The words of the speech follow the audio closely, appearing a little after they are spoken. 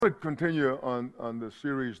I want to continue on the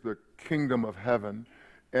series, The Kingdom of Heaven.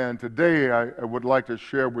 And today I would like to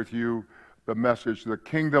share with you the message, the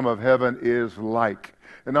kingdom of heaven is like.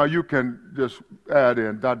 And now you can just add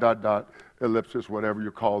in ... ellipsis, whatever you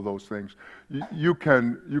call those things. You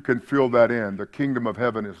can fill that in. The kingdom of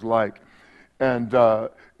heaven is like. And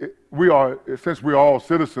since we are all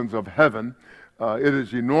citizens of heaven, it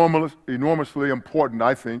is enormously important,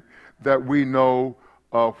 I think, that we know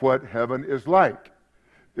what heaven is like.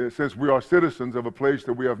 Since we are citizens of a place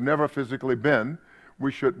that we have never physically been,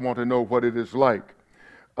 we should want to know what it is like.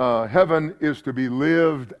 Heaven is to be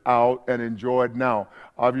lived out and enjoyed now,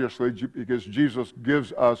 obviously, because Jesus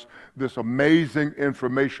gives us this amazing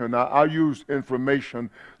information. Now, I use information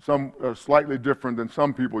slightly different than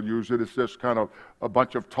some people use it. It's just kind of a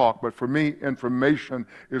bunch of talk. But for me, information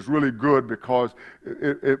is really good because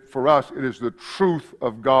for us, it is the truth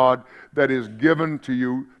of God that is given to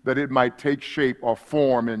you that it might take shape or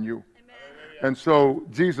form in you. Amen. And so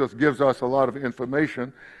Jesus gives us a lot of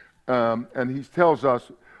information, and he tells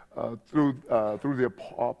us through the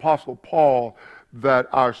Apostle Paul that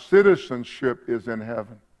our citizenship is in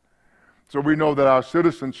heaven. So we know that our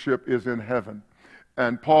citizenship is in heaven.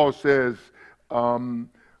 And Paul says, from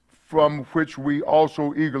which we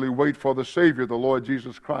also eagerly wait for the Savior, the Lord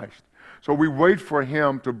Jesus Christ. So we wait for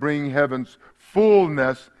him to bring heaven's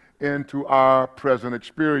fullness into our present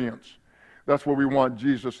experience. That's what we want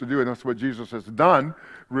Jesus to do, and that's what Jesus has done,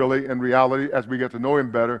 really, in reality, as we get to know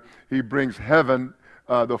him better. He brings heaven,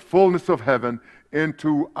 the fullness of heaven,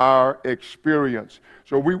 into our experience.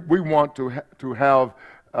 So we want to have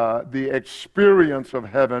the experience of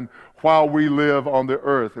heaven while we live on the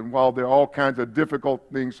earth. And while there are all kinds of difficult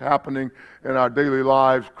things happening in our daily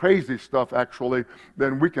lives, crazy stuff actually,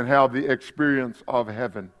 then we can have the experience of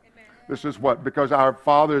heaven. This is what? Because our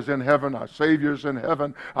Father is in heaven, our Savior is in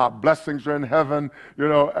heaven, our blessings are in heaven,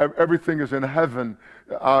 everything is in heaven.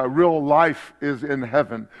 Our real life is in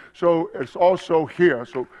heaven. So it's also here.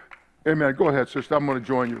 So, amen. Go ahead, sister. I'm going to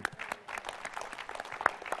join you.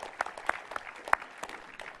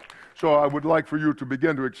 So I would like for you to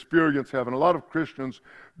begin to experience heaven. A lot of Christians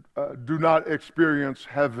do not experience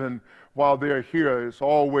heaven while they're here. It's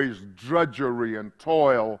always drudgery and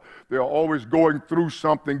toil. They're always going through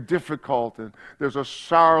something difficult, and there's a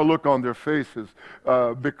sour look on their faces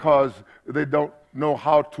because they don't know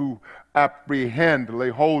how to apprehend, lay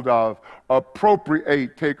hold of,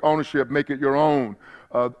 appropriate, take ownership, make it your own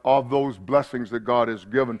of those blessings that God has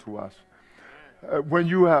given to us. When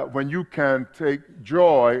you can take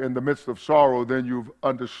joy in the midst of sorrow, then you've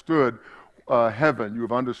understood heaven.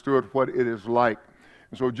 You've understood what it is like.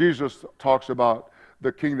 And so Jesus talks about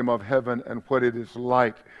the kingdom of heaven and what it is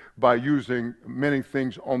like by using many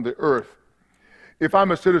things on the earth. If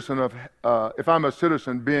I'm a citizen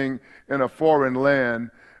being in a foreign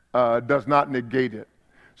land does not negate it.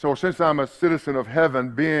 So since I'm a citizen of heaven,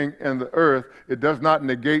 being in the earth, it does not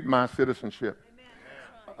negate my citizenship.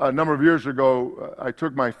 A number of years ago, I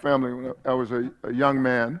took my family, when I was a young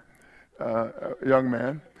man,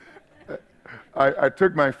 I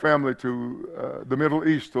took my family to the Middle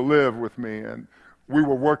East to live with me, and we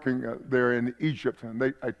were working there in Egypt,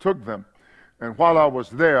 and I took them. And while I was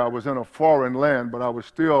there, I was in a foreign land, but I was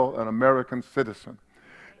still an American citizen.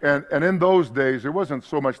 And in those days, it wasn't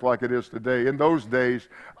so much like it is today. In those days,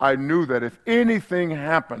 I knew that if anything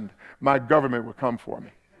happened, my government would come for me.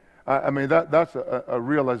 I mean, that's a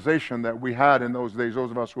realization that we had in those days,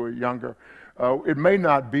 those of us who were younger. It may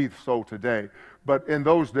not be so today, but in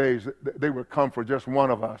those days, they would come for just one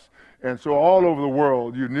of us. And so all over the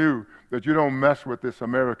world, you knew that you don't mess with this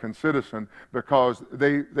American citizen because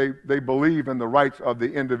they believe in the rights of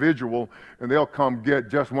the individual, and they'll come get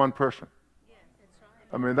just one person. Yeah, that's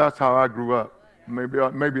right. I mean, that's how I grew up.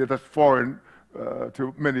 Maybe that's foreign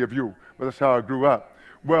to many of you, but that's how I grew up.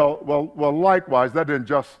 Well, likewise, that didn't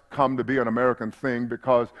just come to be an American thing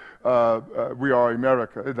because we are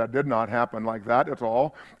America. That did not happen like that at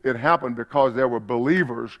all. It happened because there were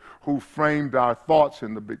believers who framed our thoughts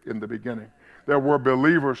in the beginning. There were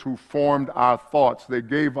believers who formed our thoughts. They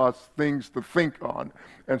gave us things to think on,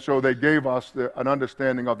 and so they gave us an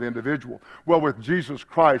understanding of the individual. Well, with Jesus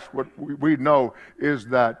Christ, what we know is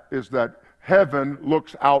that heaven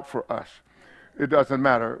looks out for us. It doesn't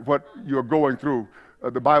matter what you're going through.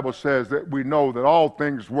 The Bible says that we know that all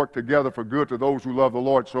things work together for good to those who love the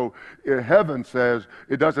Lord. So heaven says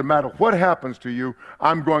it doesn't matter what happens to you,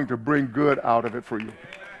 I'm going to bring good out of it for you.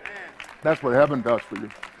 That's what heaven does for you.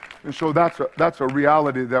 And so that's a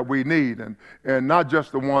reality that we need. And not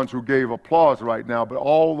just the ones who gave applause right now, but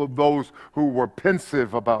all of those who were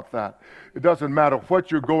pensive about that. It doesn't matter what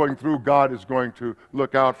you're going through, God is going to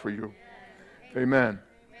look out for you. Amen.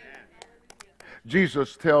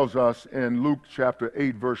 Jesus tells us in Luke chapter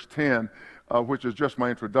 8, verse 10, which is just my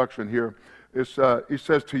introduction here, he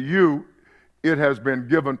says, to you it has been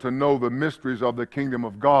given to know the mysteries of the kingdom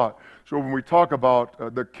of God. So when we talk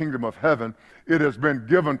about the kingdom of heaven, it has been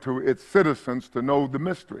given to its citizens to know the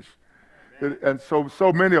mysteries. And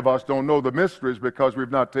so many of us don't know the mysteries because we've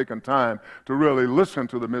not taken time to really listen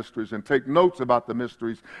to the mysteries and take notes about the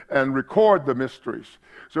mysteries and record the mysteries.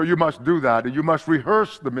 So you must do that, and you must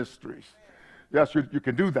rehearse the mysteries. Yes, you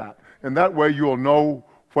can do that. And that way you'll know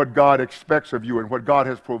what God expects of you and what God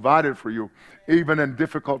has provided for you, even in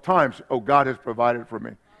difficult times. Oh, God has provided for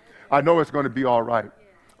me. I know it's going to be all right.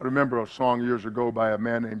 I remember a song years ago by a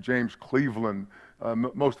man named James Cleveland.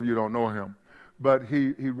 Most of you don't know him. But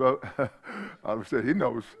he wrote, I would say he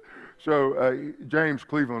knows. So James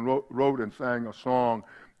Cleveland wrote and sang a song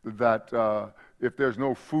that if there's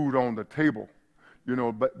no food on the table,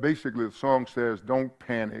 but basically the song says, don't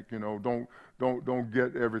panic, don't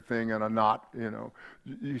get everything in a knot,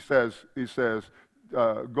 He says,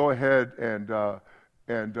 go ahead and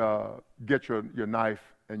get your knife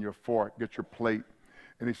and your fork, get your plate.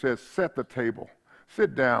 And he says, set the table,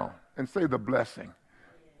 sit down and say the blessing.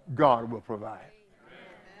 God will provide.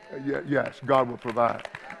 Yes, God will provide.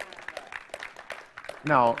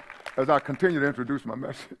 Now, as I continue to introduce my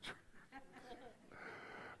message,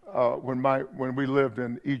 when we lived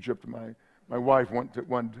in Egypt, my wife went to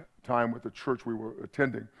one time with the church we were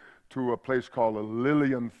attending to a place called the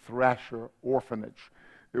Lillian Thrasher Orphanage.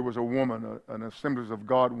 It was a woman, an Assemblies of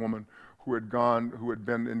God woman, who had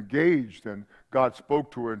been engaged, and God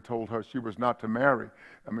spoke to her and told her she was not to marry.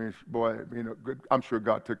 I mean, boy, I'm sure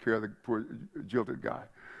God took care of the poor jilted guy,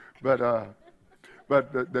 but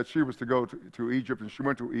that she was to go to Egypt, and she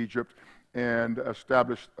went to Egypt and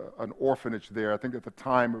established an orphanage there. I think at the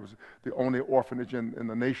time it was the only orphanage in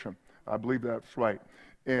the nation. I believe that's right.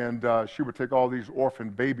 And she would take all these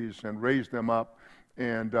orphan babies and raise them up.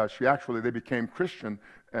 And they became Christian,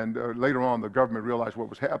 and later on the government realized what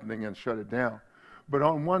was happening and shut it down. But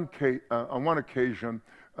on one occasion,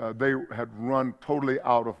 they had run totally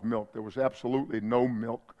out of milk. There was absolutely no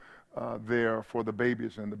milk there for the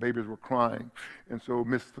babies, and the babies were crying. And so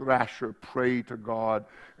Miss Thrasher prayed to God,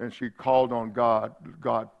 and she called on God.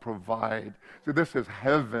 God, provide. So this is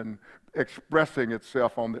heaven expressing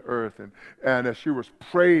itself on the earth. And as she was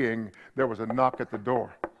praying, there was a knock at the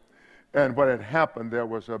door. And what had happened, there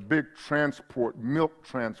was a big milk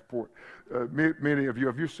transport. Many of you,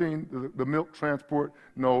 have you seen the milk transport?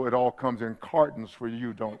 No, it all comes in cartons for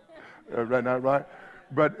you, don't. Right now, right?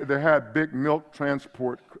 But they had big milk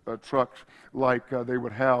transport trucks like they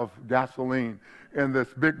would have gasoline. And this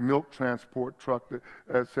big milk transport truck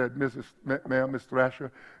that said, Ma'am, Miss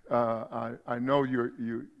Thrasher, I know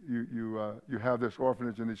you have this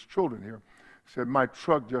orphanage and these children here. Said, my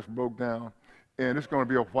truck just broke down. And it's going to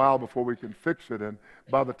be a while before we can fix it. And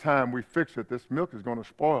by the time we fix it, this milk is going to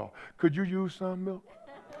spoil. Could you use some milk?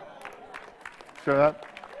 So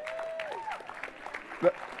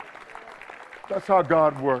that's how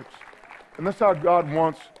God works. And that's how God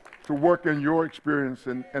wants to work in your experience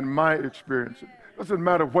and my experience. It doesn't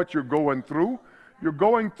matter what you're going through. You're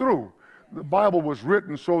going through. The Bible was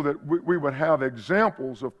written so that we would have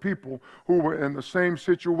examples of people who were in the same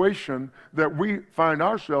situation that we find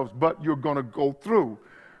ourselves, but you're going to go through.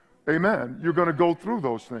 Amen. You're going to go through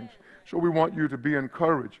those things. So we want you to be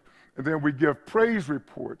encouraged. And then we give praise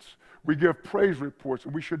reports.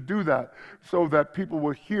 And we should do that so that people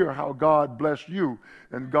will hear how God blessed you,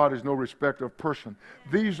 and God is no respecter of person.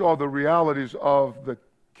 These are the realities of the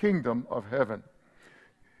kingdom of heaven.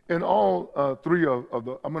 In all three of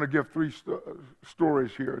I'm going to give three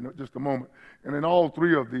stories here in just a moment. And in all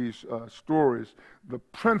three of these stories, the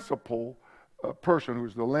principal person,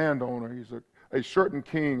 who's the landowner, he's a certain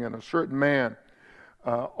king and a certain man.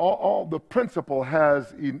 All the principal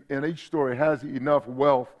has, in each story, has enough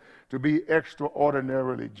wealth to be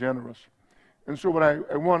extraordinarily generous. And so what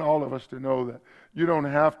I want all of us to know, that you don't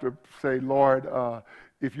have to say, Lord,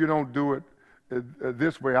 if you don't do it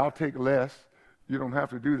this way, I'll take less. You don't have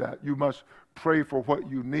to do that. You must pray for what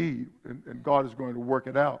you need, and God is going to work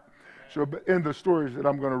it out. So in the stories that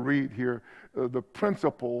I'm going to read here, the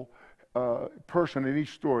principal person in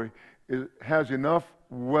each story has enough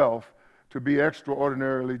wealth to be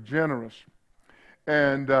extraordinarily generous.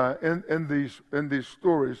 And in these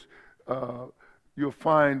stories, you'll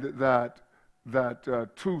find that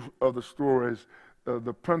two of the stories,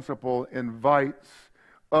 the principal invites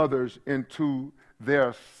others into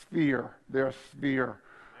their sphere,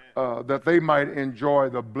 that they might enjoy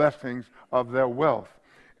the blessings of their wealth.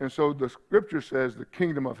 And so the scripture says the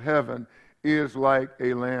kingdom of heaven is like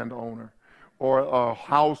a landowner. or a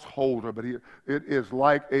householder, but it is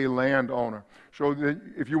like a landowner. So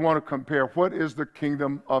if you want to compare, what is the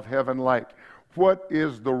kingdom of heaven like? What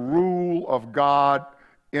is the rule of God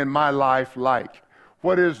in my life like?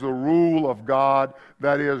 What is the rule of God,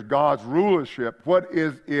 that is God's rulership? What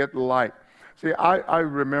is it like? See, I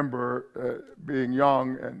remember being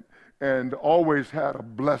young and always had a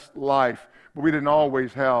blessed life, but we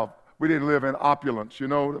didn't live in opulence, you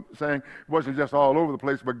know what I'm saying? It wasn't just all over the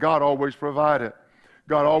place, but God always provided.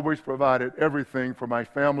 God always provided everything for my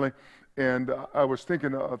family. And I was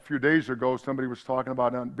thinking a few days ago, somebody was talking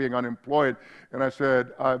about being unemployed, and I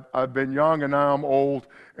said, I've been young and now I'm old,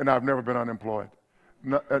 and I've never been unemployed.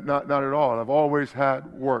 Not at all. I've always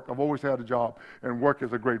had work. I've always had a job, and work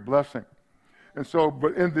is a great blessing. And so,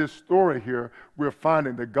 but in this story here, we're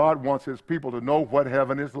finding that God wants his people to know what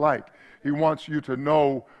heaven is like. He wants you to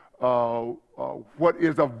know what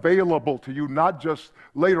is available to you, not just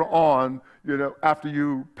later on, you know, after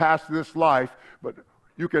you pass this life, but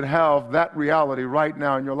you can have that reality right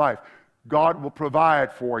now in your life. God will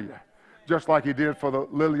provide for you, just like he did for the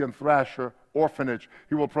Lillian Thrasher orphanage.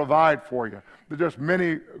 He will provide for you. There's just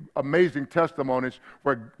many amazing testimonies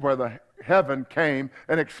where the heaven came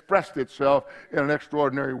and expressed itself in an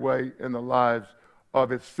extraordinary way in the lives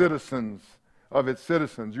of its citizens.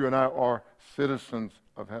 You and I are citizens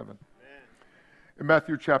of heaven. Amen. In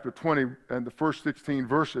Matthew chapter 20 and the first 16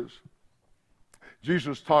 verses,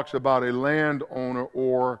 Jesus talks about a landowner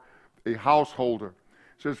or a householder.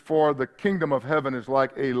 It says, for the kingdom of heaven is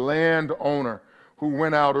like a landowner who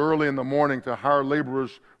went out early in the morning to hire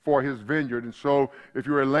laborers for his vineyard. And so if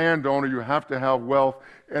you're a landowner, you have to have wealth.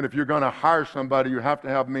 And if you're going to hire somebody, you have to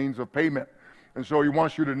have means of payment. And so he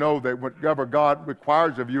wants you to know that whatever God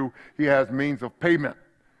requires of you, he has means of payment.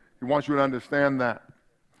 He wants you to understand that.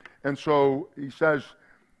 And so he says,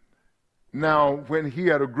 now when he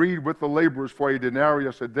had agreed with the laborers for a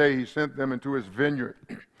denarius a day, he sent them into his vineyard.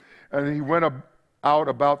 And he went out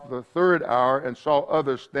about the third hour and saw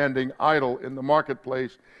others standing idle in the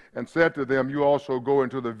marketplace, and said to them, you also go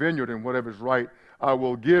into the vineyard, and whatever is right I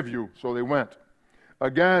will give you. So they went.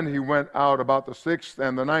 Again he went out about the 6th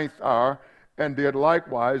and the 9th hour, and did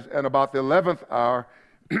likewise. And about the 11th hour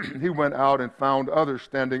he went out and found others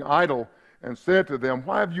standing idle, and said to them,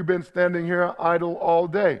 why have you been standing here idle all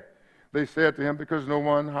day? They said to him, because no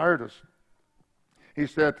one hired us. He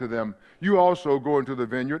said to them, you also go into the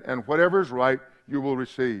vineyard, and whatever is right you will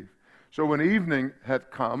receive. So when evening had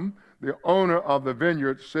come, the owner of the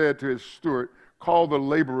vineyard said to his steward, call the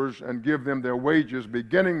laborers and give them their wages,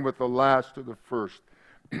 beginning with the last to the first.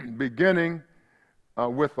 Beginning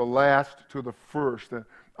with the last to the first.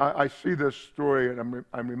 I see this story, and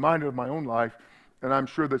I'm reminded of my own life, and I'm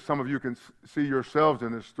sure that some of you can see yourselves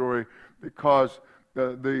in this story, because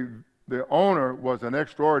the owner was an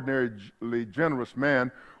extraordinarily generous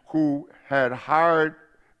man who had hired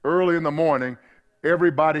early in the morning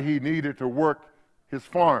everybody he needed to work his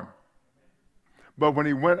farm. But when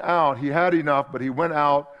he went out, he had enough, but he went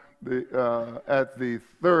out at the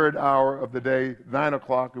third hour of the day, 9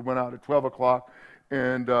 o'clock. He went out at 12 o'clock,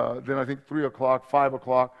 and then I think 3 o'clock, 5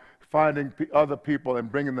 o'clock, finding other people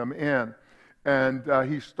and bringing them in. And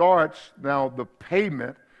he starts now the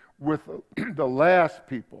payment with the last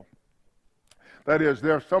people. That is,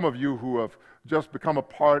 there are some of you who have just become a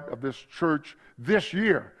part of this church this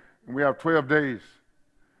year. And we have 12 days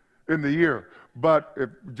in the year. But if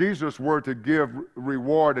Jesus were to give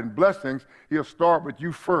reward and blessings, he'll start with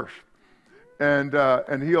you first. And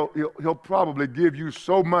he'll probably give you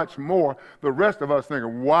so much more. The rest of us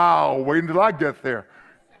thinking, wow, wait until I get there.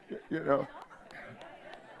 You know.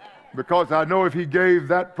 Because I know if he gave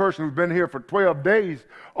that person who's been here for 12 days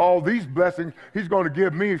all these blessings, he's going to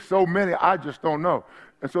give me so many, I just don't know.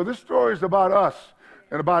 And so this story is about us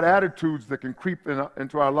and about attitudes that can creep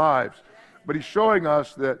into our lives. But he's showing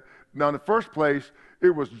us that, now in the first place,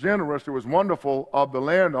 it was generous, it was wonderful of the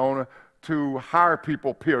landowner to hire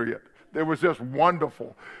people, period. It was just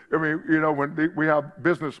wonderful. I mean, you know, when we have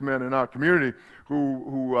businessmen in our community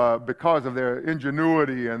who because of their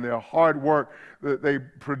ingenuity and their hard work, they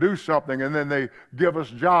produce something and then they give us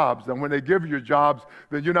jobs. And when they give you jobs,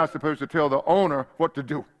 then you're not supposed to tell the owner what to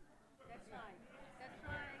do. That's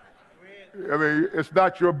right. I mean, it's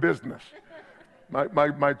not your business.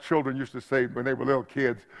 My children used to say when they were little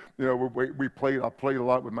kids, you know, I played a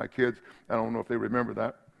lot with my kids. I don't know if they remember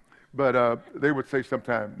that. But they would say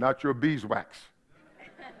sometimes, not your beeswax.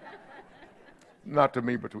 Not to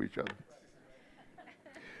me, but to each other.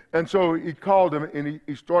 And so he called them, and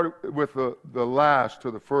he started with the last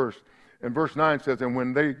to the first. And verse 9 says, and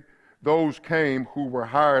when those came who were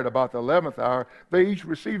hired about the 11th hour, they each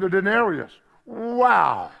received a denarius.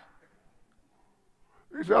 Wow.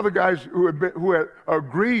 These other guys who had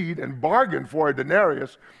agreed and bargained for a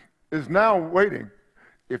denarius is now waiting.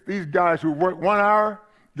 If these guys who work 1 hour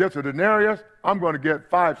gets a denarius, I'm going to get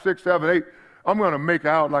 5, 6, 7, 8. I'm going to make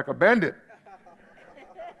out like a bandit.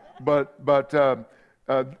 But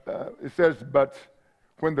it says, but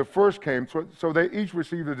when the first came, so they each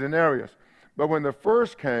received a denarius. But when the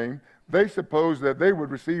first came, they supposed that they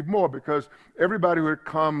would receive more because everybody who had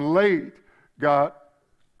come late got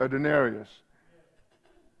a denarius.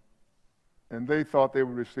 And they thought they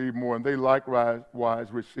would receive more, and they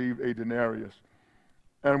likewise received a denarius.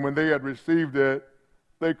 And when they had received it,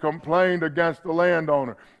 they complained against the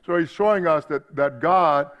landowner. So he's showing us that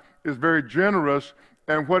God is very generous,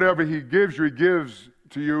 and whatever he gives you, he gives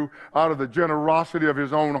to you out of the generosity of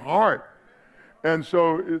his own heart. And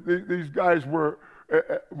so these guys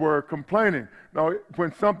were complaining. Now,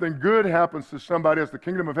 when something good happens to somebody, as the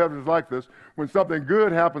kingdom of heaven is like this, when something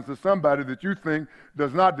good happens to somebody that you think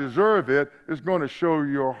does not deserve it, it's going to show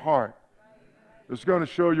your heart. It's going to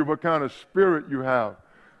show you what kind of spirit you have.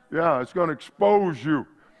 Yeah, it's going to expose you.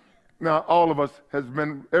 Now,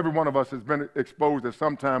 every one of us has been exposed at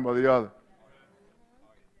some time or the other.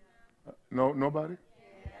 No, nobody?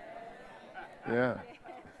 Yeah.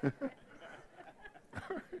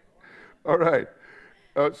 All right.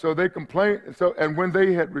 So they complained. And when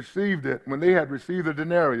they had received the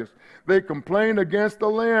denarius, they complained against the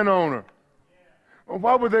landowner. Well,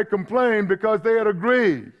 why would they complain? Because they had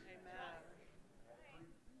agreed.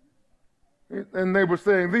 Amen. And they were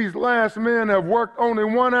saying, these last men have worked only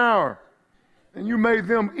 1 hour, and you made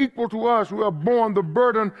them equal to us who have borne the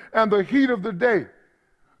burden and the heat of the day.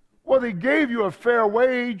 Well, they gave you a fair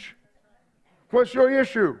wage. What's your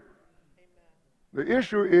issue? The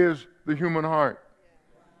issue is the human heart.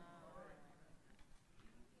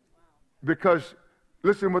 Because,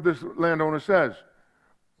 listen what this landowner says.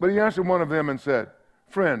 But he answered one of them and said,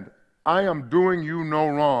 friend, I am doing you no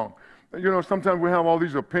wrong. You know, sometimes we have all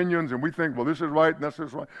these opinions and we think, well, this is right and this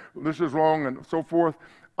is right, this is wrong and so forth.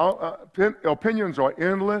 Opinions are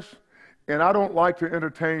endless, and I don't like to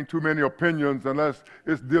entertain too many opinions unless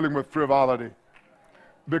it's dealing with frivolity,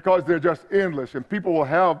 because they're just endless, and people will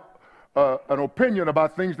have an opinion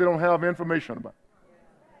about things they don't have information about.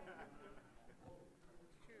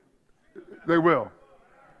 They will.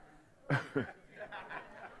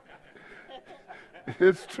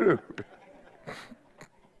 It's true.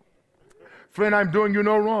 Friend, I'm doing you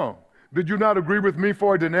no wrong. Did you not agree with me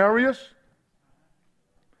for a denarius?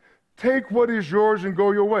 Take what is yours and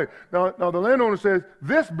go your way. Now the landowner says,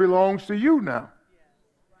 this belongs to you now.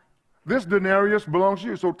 This denarius belongs to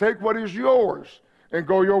you. So take what is yours and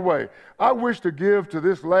go your way. I wish to give to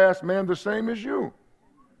this last man the same as you.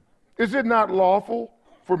 Is it not lawful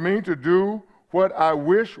for me to do what I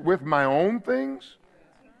wish with my own things?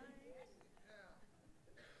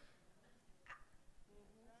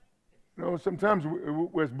 You know, sometimes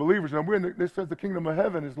we, as believers, and this says the kingdom of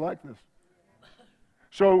heaven is like this.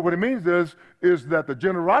 So what it means is that the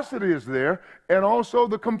generosity is there, and also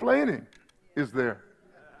the complaining is there.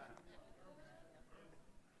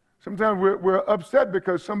 Sometimes we're upset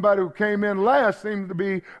because somebody who came in last seems to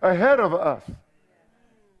be ahead of us.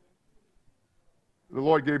 The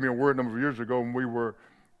Lord gave me a word a number of years ago when we were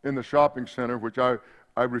in the shopping center, which I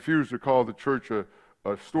refused to call the church a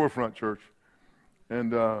storefront church.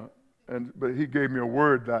 But he gave me a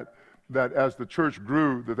word that as the church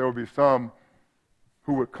grew, that there would be some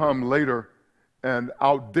who would come later and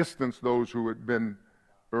outdistance those who had been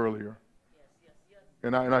earlier.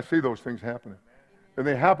 And I see those things happening. And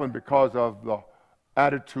they happen because of the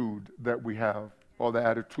attitude that we have, or the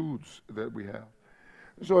attitudes that we have.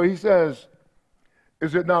 So he says,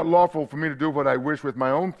 is it not lawful for me to do what I wish with my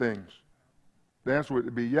own things? The answer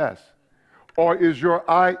would be yes. Or is your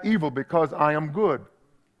eye evil because I am good?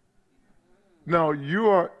 Now, you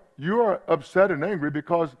are upset and angry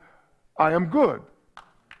because I am good,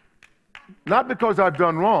 not because I've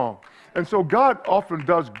done wrong. And so God often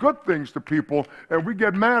does good things to people, and we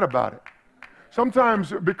get mad about it.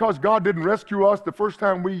 Sometimes because God didn't rescue us the first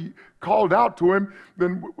time we called out to him,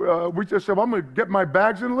 then we just said, well, I'm going to get my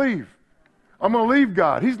bags and leave. I'm going to leave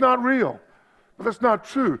God. He's not real. But that's not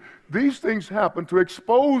true. These things happen to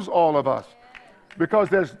expose all of us.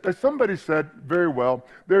 Because as somebody said very well,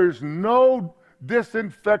 there is no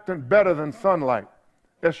disinfectant better than sunlight.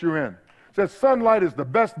 S-U-N. It says sunlight is the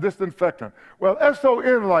best disinfectant. Well,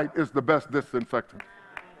 S-O-N light is the best disinfectant.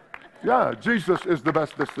 Yeah, Jesus is the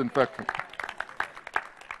best disinfectant.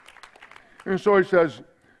 And so he says,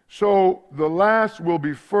 so the last will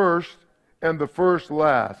be first and the first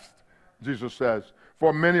last, Jesus says.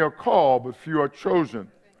 For many are called, but few are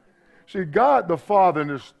chosen. See, God the Father in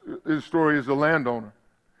this story is the landowner.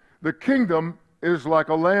 The kingdom is like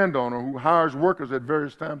a landowner who hires workers at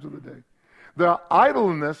various times of the day. Their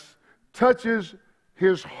idleness touches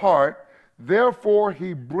his heart, therefore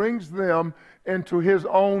he brings them into his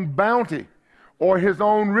own bounty or his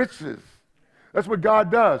own riches. That's what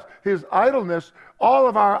God does. His idleness, all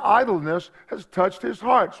of our idleness has touched his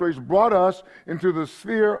heart. So he's brought us into the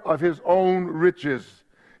sphere of his own riches,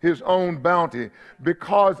 his own bounty,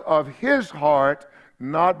 because of his heart,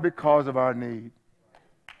 not because of our need.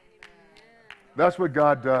 That's what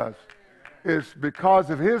God does. It's because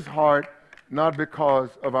of his heart, not because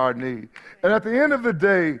of our need. And at the end of the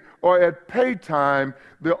day, or at pay time,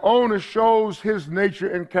 the owner shows his nature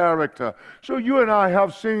and character. So you and I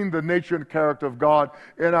have seen the nature and character of God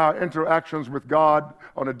in our interactions with God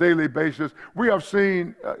on a daily basis. We have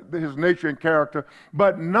seen his nature and character,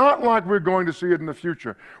 but not like we're going to see it in the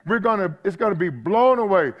future. It's going to be blown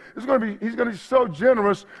away. He's going to be so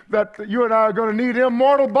generous that you and I are going to need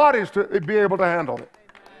immortal bodies to be able to handle it.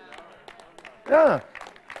 Yeah.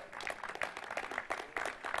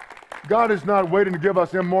 God is not waiting to give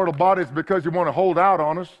us immortal bodies because he want to hold out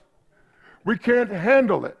on us. We can't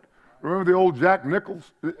handle it. Remember the old Jack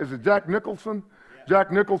Nicholson? Is it Jack Nicholson?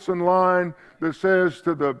 Jack Nicholson line that says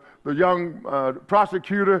to the young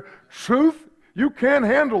prosecutor, truth? You can't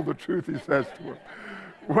handle the truth, he says to him.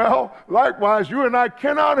 Well, likewise, you and I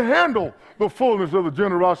cannot handle the fullness of the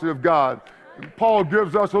generosity of God. Paul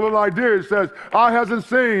gives us a little idea. He says, eye hasn't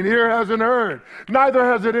seen, ear hasn't heard, neither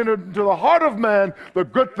has it entered into the heart of man the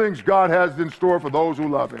good things God has in store for those who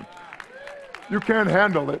love him. You can't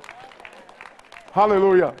handle it.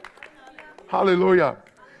 Hallelujah. Hallelujah.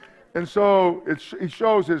 And so he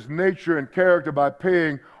shows his nature and character by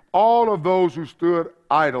paying all of those who stood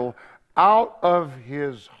idle out of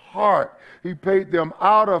his heart. He paid them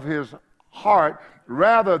out of his heart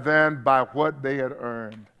rather than by what they had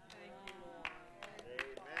earned.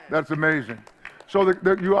 That's amazing. So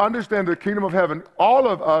you understand the kingdom of heaven. All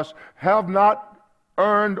of us have not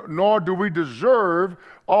earned, nor do we deserve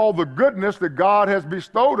all the goodness that God has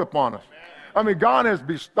bestowed upon us. I mean, God has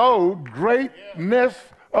bestowed greatness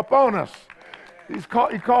upon us. He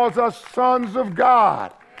calls us sons of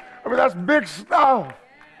God. I mean, that's big stuff.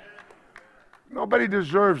 Nobody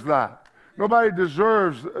deserves that. Nobody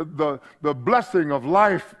deserves the blessing of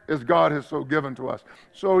life as God has so given to us.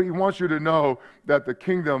 So he wants you to know that the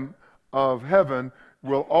kingdom of heaven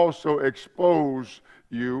will also expose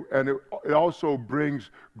you, and it also brings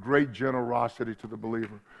great generosity to the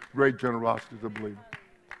believer. Great generosity to the believer.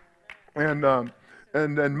 And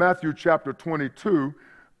in Matthew chapter 22,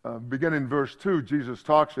 beginning verse 2, Jesus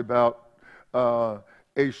talks about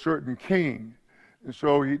a certain king. And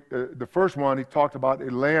so the first one, he talked about a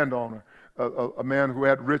landowner. A man who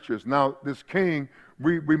had riches. Now, this king,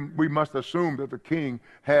 we must assume that the king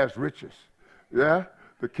has riches. Yeah?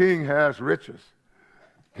 The king has riches.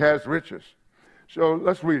 Has riches. So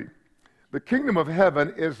let's read. The kingdom of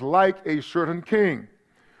heaven is like a certain king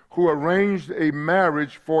who arranged a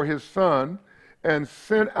marriage for his son and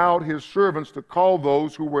sent out his servants to call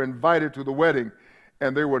those who were invited to the wedding,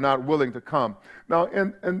 and they were not willing to come. Now,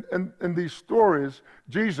 in these stories,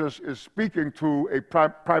 Jesus is speaking to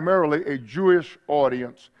primarily a Jewish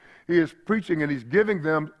audience. He is preaching and he's giving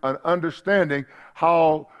them an understanding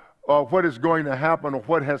how what is going to happen or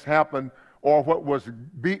what has happened or what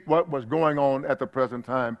was going on at the present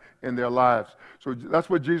time in their lives. So that's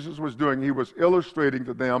what Jesus was doing. He was illustrating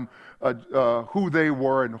to them who they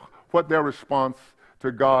were and what their response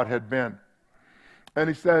to God had been. And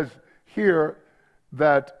he says here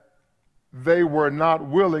that they were not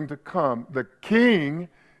willing to come. The king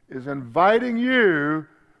is inviting you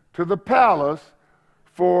to the palace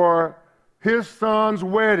for his son's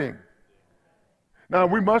wedding. Now,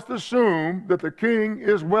 we must assume that the king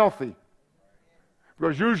is wealthy,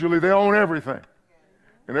 because usually they own everything,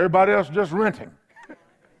 and everybody else just renting.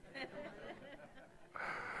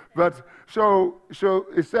 But so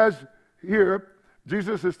it says here,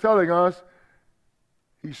 Jesus is telling us,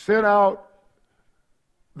 he sent out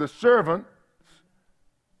the servant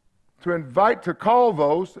to call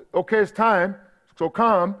those, okay, it's time, so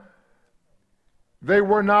come. They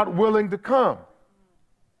were not willing to come.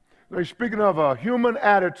 Now, he's speaking of a human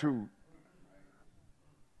attitude.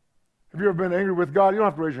 Have you ever been angry with God? You don't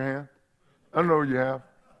have to raise your hand. I know you have.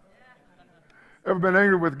 Ever been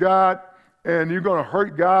angry with God and you're going to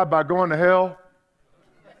hurt God by going to hell?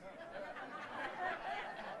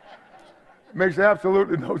 It makes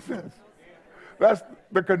absolutely no sense. That's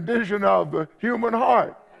the condition of the human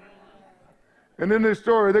heart. And in this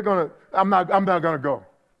story, I'm not going to go.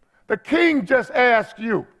 The king just asked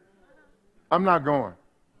you. I'm not going.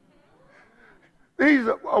 These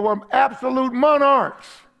are absolute monarchs.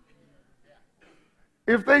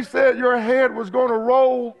 If they said your head was going to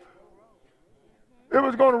roll, it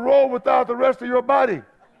was going to roll without the rest of your body.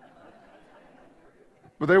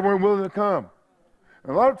 But they weren't willing to come.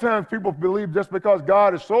 And a lot of times people believe just because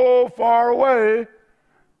God is so far away,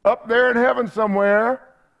 up there in heaven somewhere,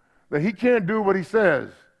 that he can't do what he says.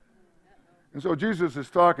 And so Jesus is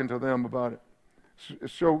talking to them about it.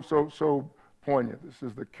 It's so poignant. This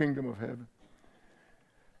is the kingdom of heaven.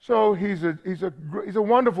 So he's a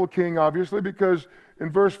wonderful king, obviously, because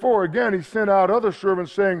in verse 4, again, he sent out other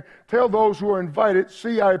servants saying, tell those who are invited,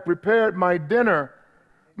 see, I prepared my dinner.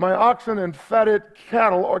 My oxen and fatted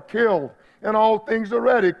cattle are killed, and all things are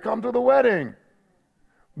ready. Come to the wedding.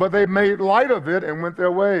 But they made light of it and went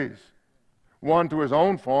their ways. One to his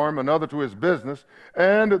own farm, another to his business,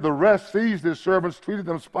 and the rest seized his servants, treated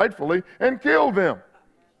them spitefully, and killed them.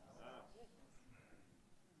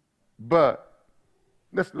 But,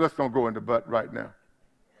 let's don't go into but right now,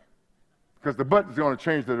 because the but is going to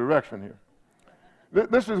change the direction here.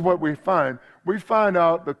 This is what we find. We find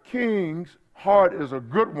out the king's heart is a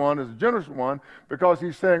good one, is a generous one, because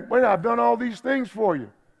he's saying, wait, I've done all these things for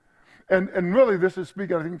you. And really, this is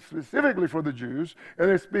speaking, I think, specifically for the Jews,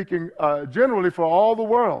 and it's speaking generally for all the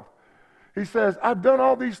world. He says, I've done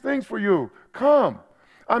all these things for you. Come.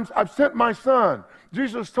 I've sent my son.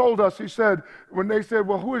 Jesus told us, he said, when they said,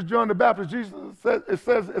 well, who is John the Baptist? Jesus said, it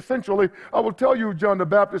says essentially, I will tell you who John the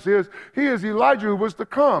Baptist is. He is Elijah who was to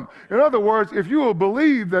come. In other words, if you will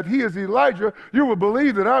believe that he is Elijah, you will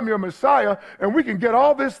believe that I'm your Messiah, and we can get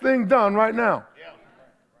all this thing done right now.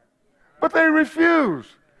 But they refused.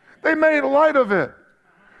 They made light of it.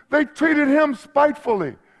 They treated him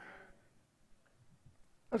spitefully.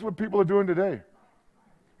 That's what people are doing today.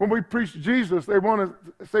 When we preach Jesus, they want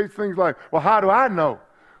to say things like, well, how do I know?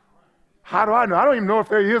 How do I know? I don't even know if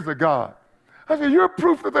there is a God. I said, you're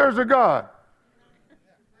proof that there's a God.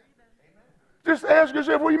 Just ask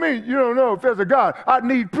yourself, what do you mean? You don't know if there's a God. I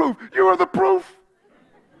need proof. You are the proof.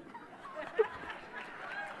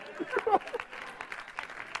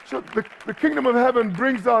 So the kingdom of heaven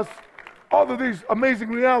brings us all of these amazing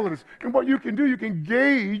realities. And what you can do, you can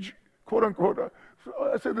gauge, quote unquote,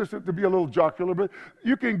 I say this to be a little jocular, but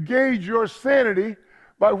you can gauge your sanity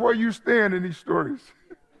by where you stand in these stories.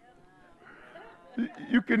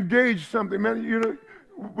 You can gauge something, man. You know,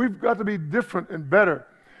 we've got to be different and better.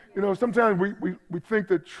 You know, sometimes we think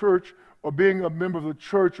that church or being a member of the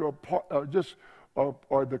church or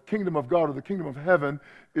the kingdom of God or the kingdom of heaven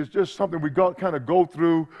is just something we kind of go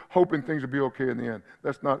through hoping things will be okay in the end.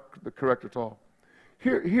 That's not correct at all.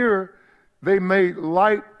 Here they made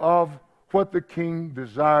light of what the king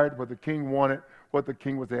desired, what the king wanted, what the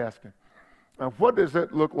king was asking. Now, what does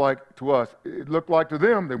that look like to us? It looked like to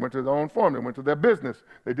them, they went to their own farm, they went to their business,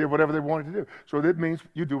 they did whatever they wanted to do. So that means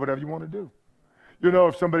you do whatever you want to do. You know,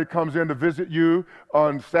 if somebody comes in to visit you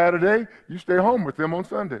on Saturday, you stay home with them on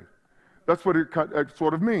Sunday. That's what it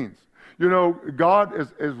sort of means. You know, God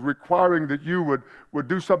is requiring that you would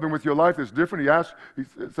do something with your life that's different. He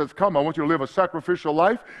says, come, I want you to live a sacrificial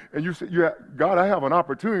life. And you say, yeah, God, I have an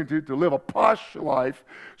opportunity to live a posh life.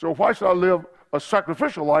 So why should I live a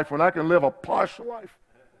sacrificial life when I can live a posh life?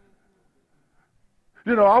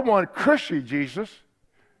 You know, I want cushy, Jesus.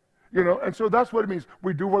 You know, and so that's what it means.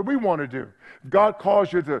 We do what we want to do. If God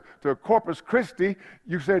calls you to Corpus Christi,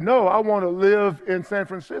 you say, no, I want to live in San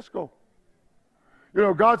Francisco. You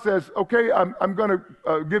know, God says, okay, I'm going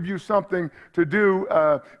to give you something to do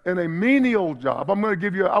in a menial job. I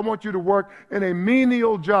want you to work in a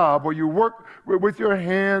menial job where you work with your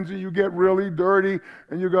hands and you get really dirty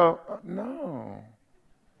and you go, no,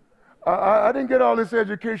 I didn't get all this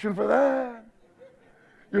education for that.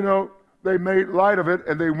 You know, they made light of it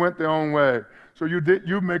and they went their own way. So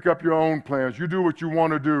you make up your own plans. You do what you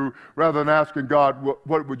want to do rather than asking God,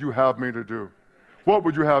 what would you have me to do? What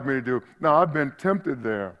would you have me to do? Now, I've been tempted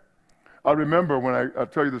there. I remember I'll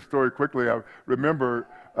tell you the story quickly. I remember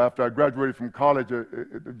after I graduated from college,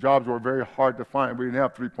 the jobs were very hard to find. We didn't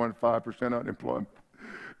have 3.5% unemployment.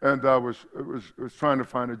 And I was trying to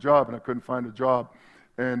find a job, and I couldn't find a job.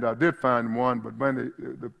 And I did find one, but man,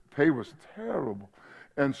 the pay was terrible.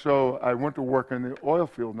 And so I went to work in the oil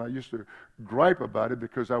field, and I used to gripe about it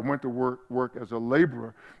because I went to work as a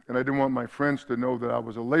laborer, and I didn't want my friends to know that I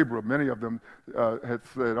was a laborer. Many of them had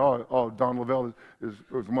said, oh, Don Lavelle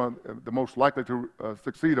was one of the most likely to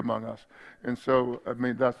succeed among us. And so, I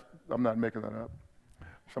mean, I'm not making that up.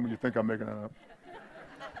 Some of you think I'm making that up.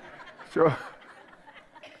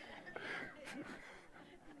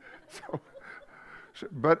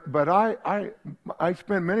 But I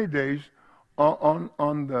spent many days on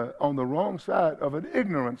the wrong side of an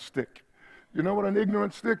ignorant stick. You know what an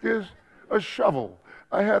ignorant stick is? A shovel.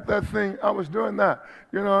 I had that thing. I was doing that.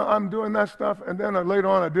 I'm doing that stuff. And then later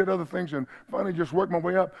on, I did other things and finally just worked my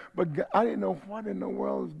way up. But I didn't know what in the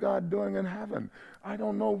world is God doing in heaven. I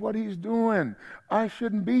don't know what he's doing. I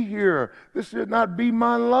shouldn't be here. This should not be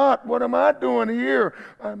my lot. What am I doing here?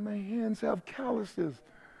 My hands have calluses.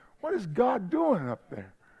 What is God doing up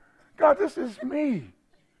there? God, this is me.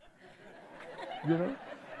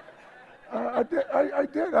 I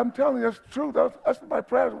did. I'm telling you, that's the truth. That's my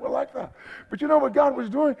prayers were like that. But you know what God was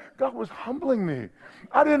doing? God was humbling me.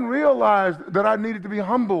 I didn't realize that I needed to be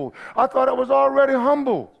humbled. I thought I was already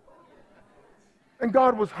humble. And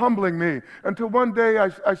God was humbling me until one day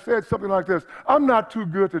I said something like this: I'm not too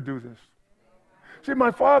good to do this. See,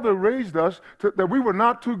 my father raised us that we were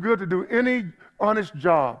not too good to do any honest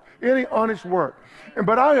job, any honest work.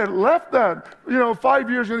 But I had left that, 5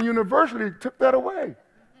 years in the university, took that away.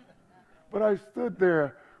 But I stood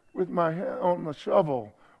there with my hand on the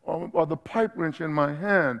shovel or the pipe wrench in my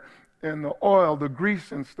hand and the oil, the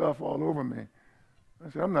grease and stuff all over me. I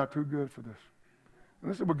said, I'm not too good for this.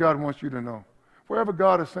 And this is what God wants you to know. Wherever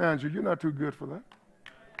God assigns you, you're not too good for that.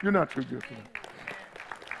 You're not too good for that.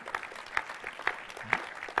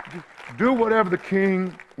 Do whatever the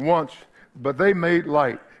king wants, but they made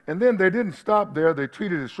light. And then they didn't stop there. They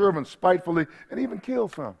treated his servants spitefully and even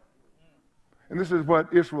killed some. And this is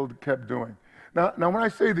what Israel kept doing. Now when I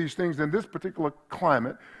say these things in this particular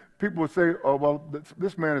climate, people would say, oh, well,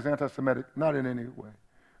 this man is anti-Semitic. Not in any way.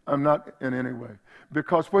 I'm not in any way.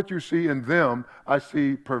 Because what you see in them, I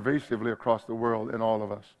see pervasively across the world in all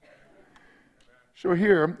of us. So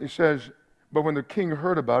here it says, but when the king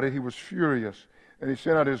heard about it, he was furious. And he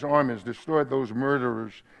sent out his armies, destroyed those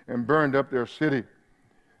murderers, and burned up their city.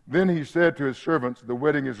 Then he said to his servants, the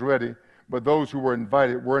wedding is ready, but those who were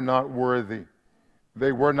invited were not worthy.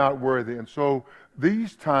 They were not worthy. And so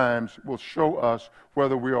these times will show us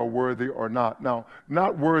whether we are worthy or not. Now,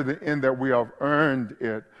 not worthy in that we have earned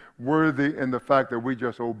it, worthy in the fact that we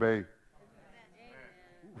just obey.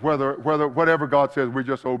 Whatever God says, we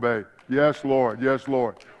just obey. Yes, Lord. Yes,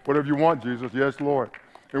 Lord. Whatever you want, Jesus. Yes, Lord.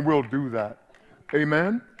 And we'll do that.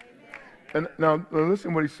 Amen? And now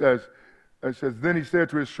listen what he says. It says, then he said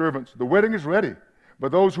to his servants, the wedding is ready,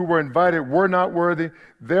 but those who were invited were not worthy.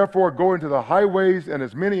 Therefore go into the highways, and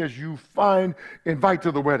as many as you find, invite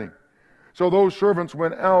to the wedding. So those servants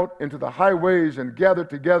went out into the highways and gathered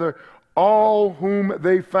together all whom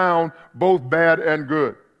they found, both bad and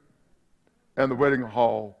good. And the wedding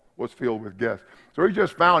hall was filled with guests. So he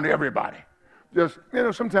just found everybody. Just,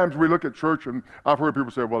 sometimes we look at church, and I've heard people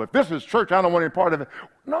say, well, if this is church, I don't want any part of it.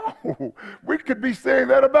 No, we could be saying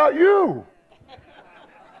that about you.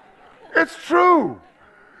 It's true.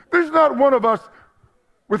 There's not one of us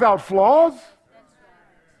without flaws.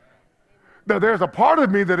 Now, there's a part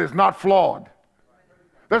of me that is not flawed.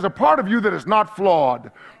 There's a part of you that is not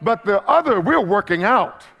flawed. But the other, we're working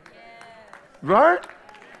out. Right?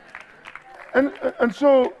 And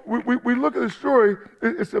so we look at the story,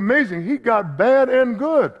 it's amazing. He got bad and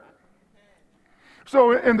good.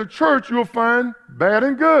 So in the church, you'll find bad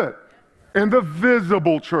and good. In the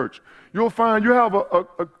visible church, you'll find you have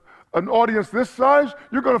an audience this size,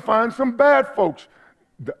 you're going to find some bad folks.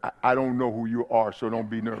 I don't know who you are, so don't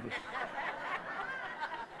be nervous.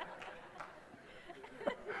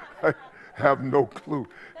 I have no clue.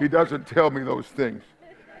 He doesn't tell me those things.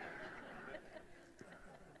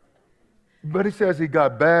 But he says he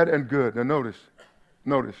got bad and good. Now notice.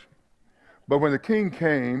 But when the king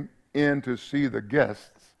came in to see the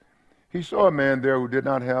guests, he saw a man there who did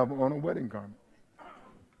not have on a wedding garment.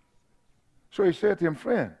 So he said to him,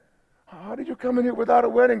 friend, how did you come in here without a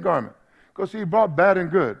wedding garment? Because he brought bad and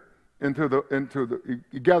good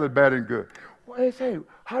he gathered bad and good. Well, he said,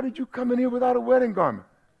 how did you come in here without a wedding garment?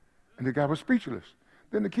 And the guy was speechless.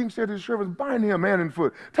 Then the king said to his servants, bind him hand and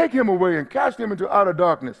foot, take him away and cast him into outer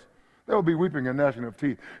darkness. There will be weeping and gnashing of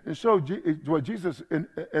teeth. And so what Jesus in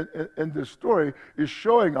this story is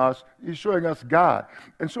showing us, he's showing us God.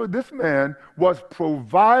 And so this man was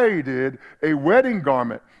provided a wedding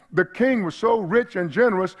garment. The king was so rich and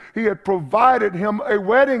generous, he had provided him a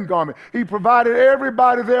wedding garment. He provided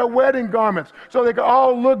everybody their wedding garments so they could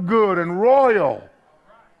all look good and royal.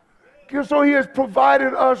 So he has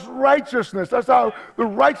provided us righteousness. That's how the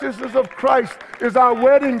righteousness of Christ is our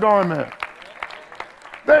wedding garment.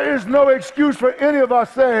 There is no excuse for any of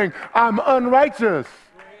us saying, I'm unrighteous,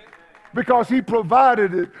 because he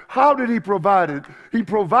provided it. How did he provide it? He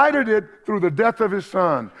provided it through the death of his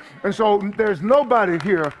son. And so there's nobody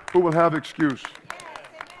here who will have excuse.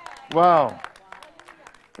 Wow.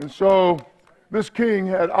 And so this king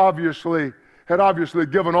had obviously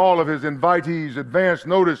given all of his invitees advance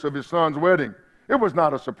notice of his son's wedding. It was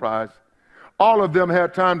not a surprise. All of them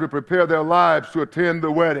had time to prepare their lives to attend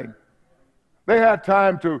the wedding. They had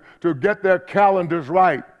time to get their calendars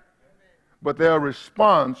right. But their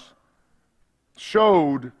response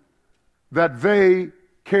showed that they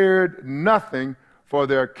cared nothing for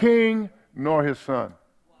their king nor his son.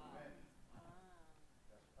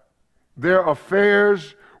 Their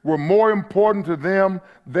affairs were more important to them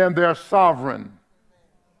than their sovereign.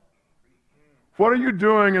 What are you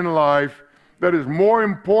doing in life that is more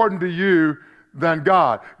important to you than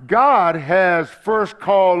God? God has first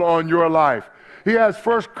call on your life. He has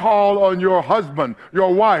first call on your husband,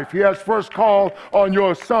 your wife. He has first call on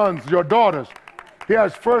your sons, your daughters. He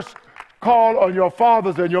has first call on your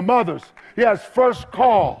fathers and your mothers. He has first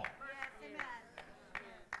call.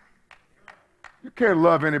 You can't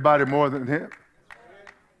love anybody more than him.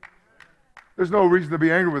 There's no reason to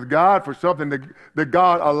be angry with God for something that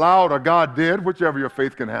God allowed or God did, whichever your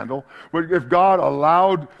faith can handle. But if God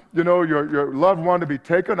allowed, your loved one to be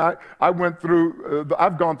taken, I've gone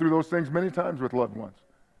through those things many times with loved ones.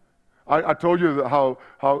 I told you how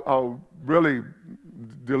really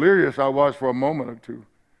delirious I was for a moment or two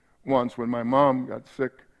once when my mom got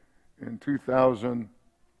sick in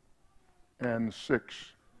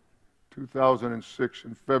 2006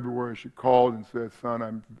 in February. She called and said,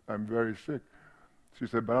 "Son, I'm very sick." She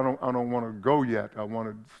said, "But I don't want to go yet. I want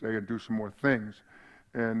to stay and do some more things."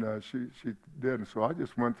 And she did. And so I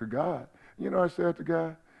just went to God. I said to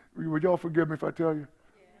God, "Would y'all forgive me if I tell you?"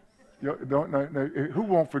 Yes. Who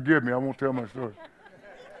won't forgive me? I won't tell my story.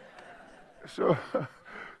 So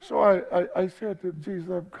I said to Jesus,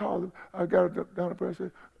 I got down to prayer. I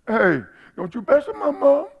said, "Hey, don't you mess with my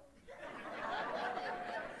mom."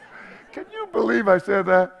 Can you believe I said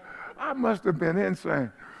that? I must have been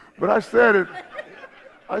insane. But I said it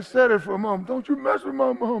for a moment. Don't you mess with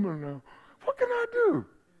my mama now. What can I do?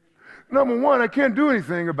 Number one, I can't do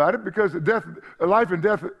anything about it because life and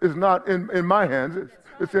death is not in my hands.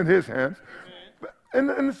 It's in his hands.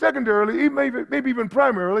 And secondarily, maybe even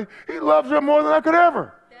primarily, he loves her more than I could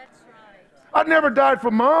ever. That's right. I never died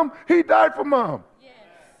for mom. He died for mom. Yes.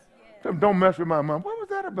 So don't mess with my mom. What was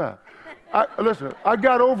that about? Listen, I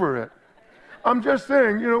got over it. I'm just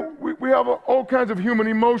saying, we have all kinds of human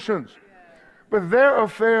emotions. But their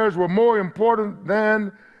affairs were more important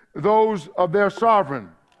than those of their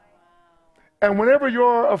sovereign. And whenever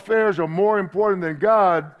your affairs are more important than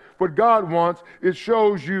God, what God wants, it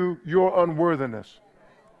shows you your unworthiness.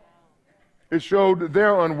 It showed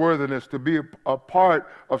their unworthiness to be a part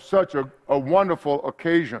of such a wonderful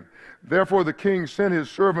occasion. Therefore, the king sent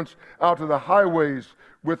his servants out to the highways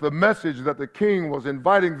with the message that the king was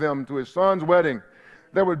inviting them to his son's wedding.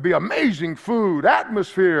 There would be amazing food,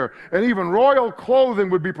 atmosphere, and even royal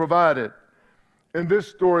clothing would be provided. In this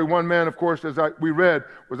story, one man, of course, we read,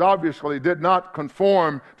 did not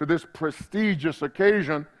conform to this prestigious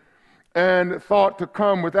occasion and thought to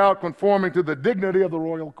come without conforming to the dignity of the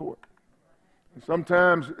royal court. And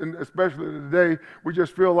sometimes, and especially today, we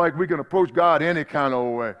just feel like we can approach God any kind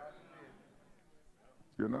of way.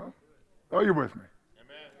 Are you with me?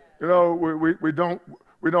 Amen.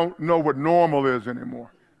 We don't know what normal is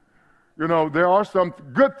anymore. There are some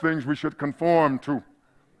good things we should conform to.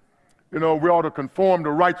 We ought to conform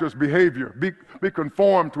to righteous behavior. Be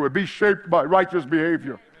conformed to it. Be shaped by righteous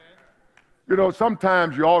behavior.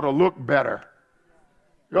 Sometimes you ought to look better.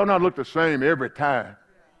 You ought not look the same every time.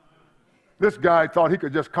 This guy thought he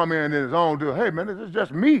could just come in his own, hey man, this is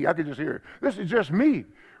just me. I could just hear it. This is just me.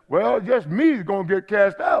 Well, just me is going to get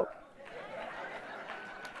cast out.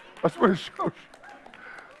 That's what it shows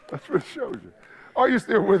you. Are you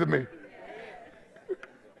still with me?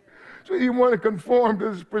 So you want to conform to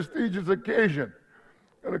this prestigious occasion.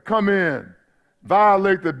 Going to come in,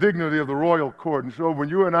 violate the dignity of the royal court. And so when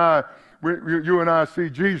you and I see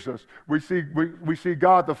Jesus, we see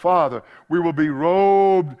God the Father, we will be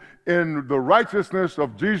robed in the righteousness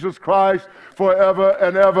of Jesus Christ forever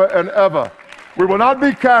and ever and ever. We will not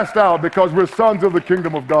be cast out because we're sons of the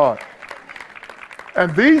kingdom of God.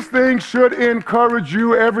 And these things should encourage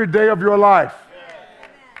you every day of your life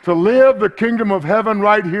to live the kingdom of heaven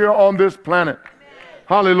right here on this planet.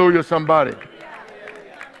 Hallelujah, somebody.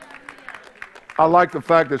 I like the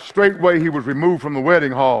fact that straightway he was removed from the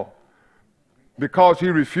wedding hall because he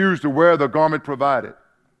refused to wear the garment provided.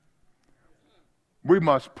 We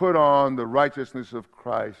must put on the righteousness of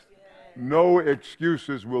Christ. No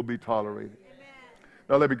excuses will be tolerated.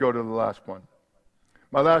 Now let me go to the last point.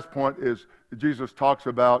 My last point is Jesus talks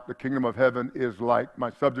about the kingdom of heaven is like.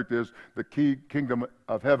 My subject is the kingdom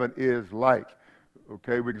of heaven is like.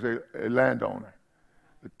 Okay, we can say a landowner.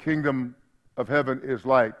 The kingdom of heaven is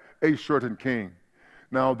like a certain king.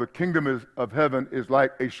 Now the kingdom of heaven is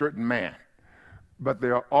like a certain man. but they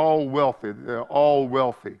are all wealthy. They're all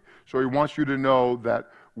wealthy. So he wants you to know that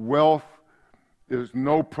wealth is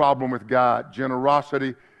no problem with God.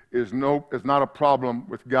 Generosity is not a problem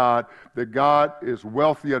with God. That God is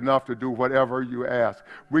wealthy enough to do whatever you ask.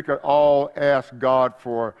 We could all ask God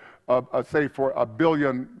for, say, for $1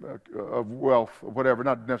 billion of wealth, or whatever,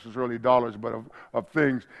 not necessarily dollars, but of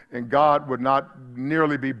things, and God would not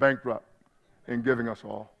nearly be bankrupt in giving us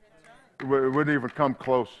all. It wouldn't even come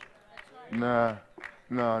close. Nah,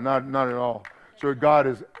 not at all. So God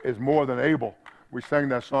is more than able. We sang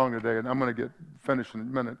that song today, and I'm going to get finished in a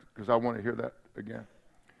minute because I want to hear that again.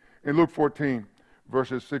 In Luke 14,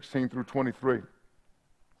 verses 16 through 23, it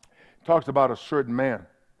talks about a certain man.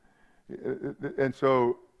 And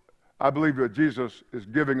so I believe that Jesus is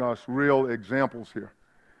giving us real examples here.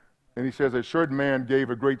 And he says, a certain man gave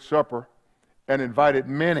a great supper and invited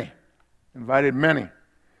many,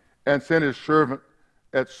 and sent his servant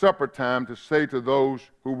at supper time to say to those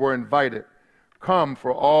who were invited, come,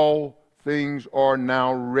 for all things are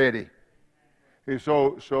now ready. And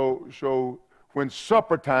so when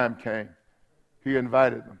supper time came, he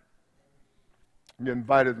invited them. He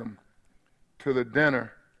invited them to the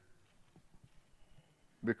dinner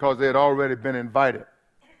because they had already been invited.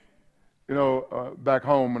 You know, back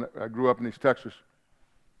home when I grew up in East Texas,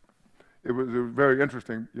 it was very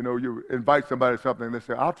interesting. You know, you invite somebody to something, and they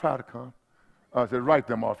say, I'll try to come. I said, write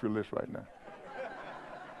them off your list right now.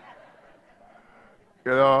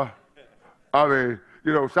 You know, I mean,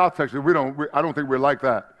 you know, South Texas, I don't think we're like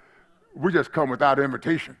that. We just come without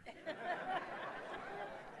invitation.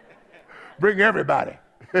 Bring everybody,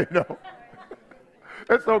 you know.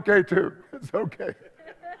 It's okay too. It's okay.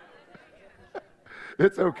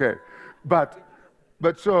 It's okay. But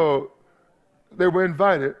so they were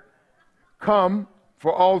invited. Come,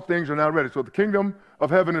 for all things are now ready. So the kingdom of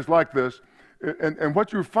heaven is like this. And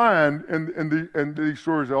what you find in these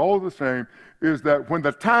stories are all the same, is that when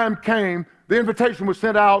the time came, the invitation was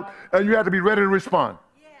sent out, and you had to be ready to respond.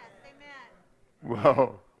 Yes, amen.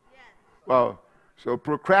 Wow. Yes. Wow. So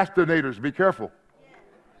procrastinators, be careful. Yes.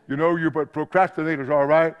 You know, but procrastinators, all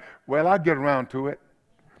right, well, I'll get around to it.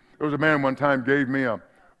 There was a man one time gave me a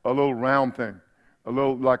little round thing,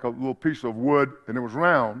 like a little piece of wood, and it was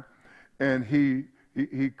round, and he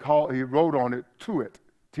wrote on it, to it.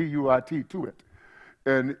 T-U-I-T, to it.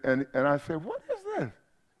 And I said, what is this?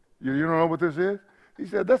 You don't know what this is? He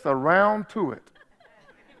said, that's a round to it.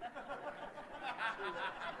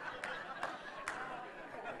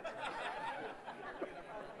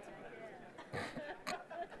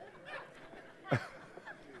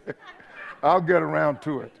 I'll get around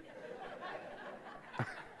to it.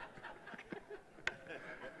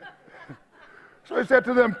 So he said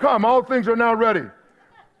to them, come, all things are now ready.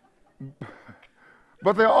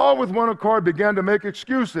 But they all with one accord began to make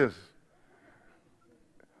excuses.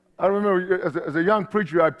 I remember as a young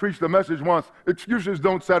preacher, I preached a message once, excuses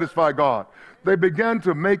don't satisfy God. They began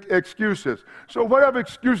to make excuses. So whatever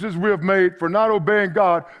excuses we have made for not obeying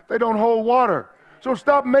God, they don't hold water. So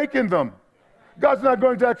stop making them. God's not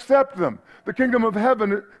going to accept them. The kingdom of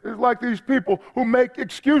heaven is like these people who make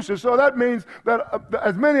excuses. So that means that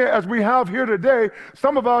as many as we have here today,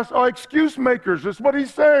 some of us are excuse makers. That's what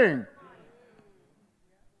he's saying.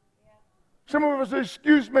 Some of us are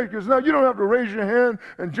excuse makers. Now, you don't have to raise your hand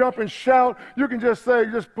and jump and shout. You can just say,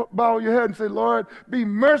 bow your head and say, Lord, be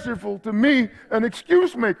merciful to me, an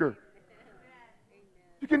excuse maker.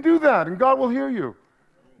 You can do that, and God will hear you.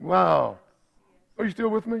 Wow. Are you still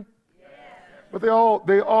with me? Yes. But they all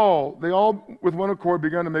with one accord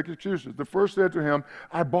began to make excuses. The first said to him,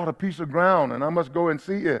 I bought a piece of ground, and I must go and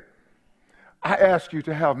see it. I ask you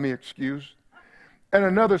to have me excused. And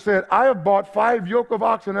another said, I have bought 5 yoke of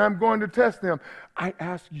oxen, and I'm going to test them. I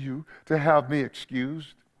ask you to have me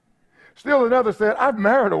excused. Still another said, I've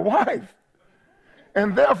married a wife,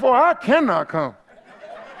 and therefore I cannot come.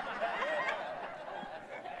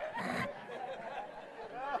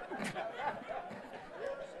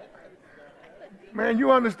 Man, you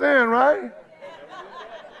understand, right?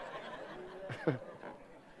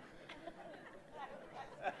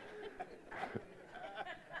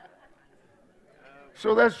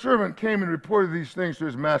 So that servant came and reported these things to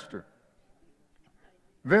his master.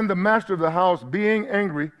 Then the master of the house, being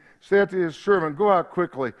angry, said to his servant, go out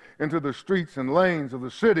quickly into the streets and lanes of the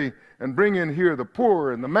city and bring in here the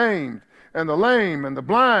poor and the maimed and the lame and the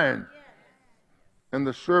blind. Yes. And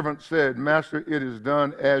the servant said, Master, it is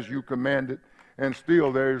done as you commanded, and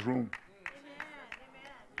still there is room. Amen.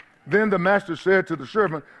 Then the master said to the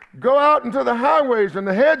servant, go out into the highways and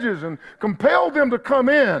the hedges and compel them to come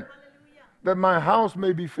in, that my house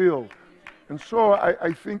may be filled. And so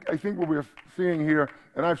I think what we're seeing here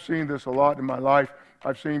And I've seen this a lot in my life.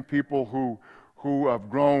 I've seen people who have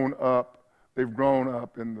grown up. They've grown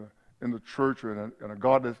up in the church or in a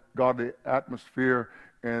godly atmosphere,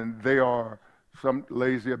 and they are some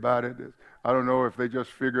lazy about it. I don't know if they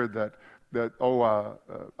just figured that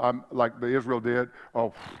I'm like the Israel did.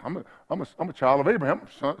 Oh, I'm a child of Abraham,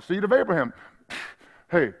 seed of Abraham.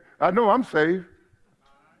 Hey, I know I'm saved.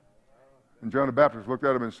 And John the Baptist looked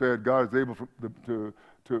at him and said, God is able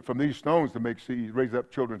from these stones to make seeds, raise up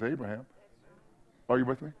children to Abraham. Are you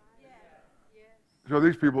with me? Yes. So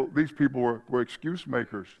these people were excuse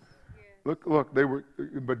makers. Yes. Look,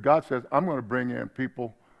 but God says, I'm going to bring in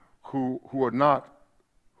people who are not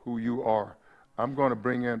who you are. I'm going to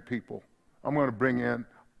bring in people. I'm going to bring in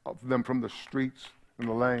them from the streets and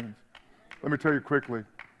the lanes. Let me tell you quickly,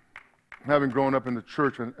 having grown up in the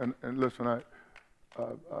church, and listen,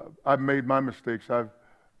 I've made my mistakes.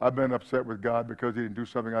 I've been upset with God because he didn't do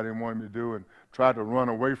something I didn't want him to do and tried to run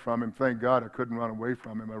away from him. Thank God I couldn't run away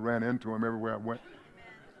from him. I ran into him everywhere I went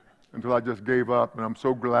until I just gave up. And I'm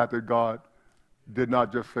so glad that God did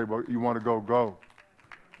not just say, well, you want to go, go.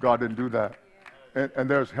 God didn't do that. And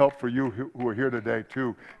there's help for you who are here today,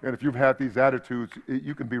 too. And if you've had these attitudes,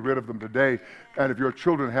 you can be rid of them today. And if your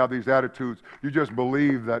children have these attitudes, you just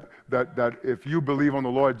believe that if you believe on the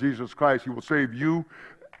Lord Jesus Christ, he will save you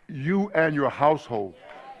and your household.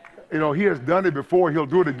 You know, he has done it before. He'll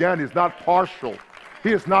do it again. He's not partial.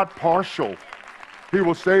 He is not partial. He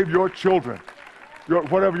will save your children.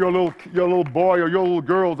 Whatever your little boy or your little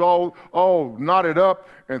girl's all knotted up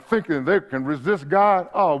and thinking they can resist God.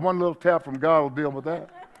 Oh, one little tap from God will deal with that.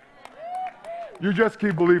 You just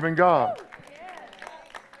keep believing God.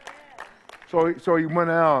 So he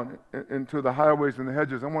went out into the highways and the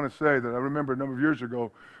hedges. I want to say that I remember a number of years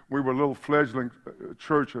ago, we were a little fledgling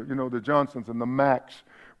church. You know, the Johnsons and the Macks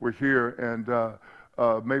were here, and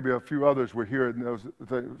maybe a few others were here.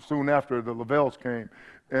 And soon after the Lavells came.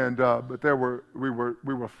 And but we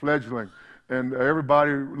were fledgling, and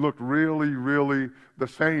everybody looked really, really the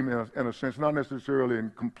same in a sense, not necessarily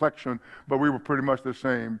in complexion, but we were pretty much the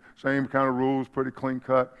same kind of rules, pretty clean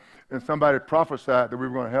cut. And somebody prophesied that we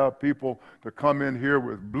were going to have people to come in here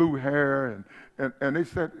with blue hair, and they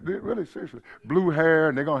said, really seriously, blue hair,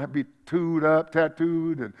 and they're going to be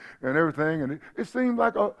tattooed, and everything. And it seemed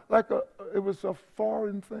like it was a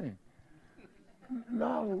foreign thing.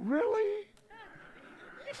 No, really?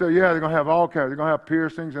 So yeah, they're going to have all kinds. They're going to have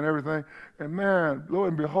piercings and everything. And man, lo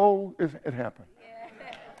and behold, it happened.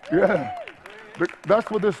 Yeah. That's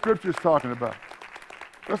what this scripture is talking about.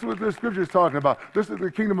 That's what this scripture is talking about. This is the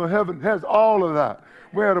kingdom of heaven. It has all of that.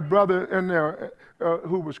 We had a brother in there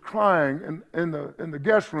who was crying in the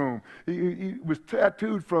guest room. He was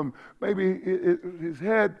tattooed from maybe his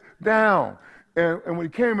head down. And when he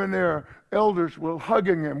came in there, elders were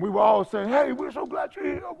hugging him. We were all saying, hey, we're so glad you're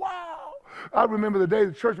here. Wow. I remember the day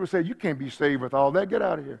the church would say, you can't be saved with all that. Get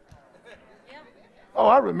out of here. Yep. Oh,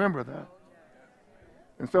 I remember that.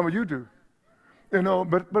 And some of you do. You know,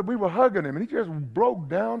 but we were hugging him, and he just broke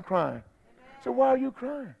down crying. I said, why are you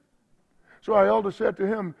crying? So our elder said to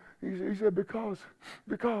him, he said, because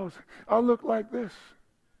I look like this.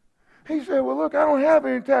 He said, well, look, I don't have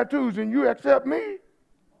any tattoos, and you accept me?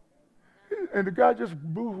 And the guy just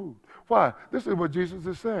boo-hooed. Why? This is what Jesus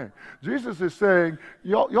is saying. Jesus is saying,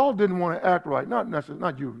 y'all didn't want to act right. Not necessarily,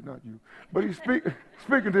 not you. But he's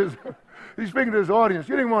speaking to his audience.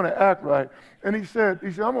 You didn't want to act right. And he said,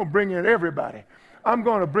 I'm going to bring in everybody. I'm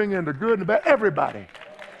going to bring in the good and the bad, everybody.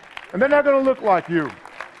 And they're not going to look like you.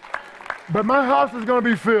 But my house is going to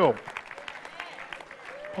be filled.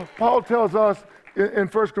 Paul tells us in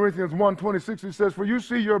 1 Corinthians 1:26, he says, for you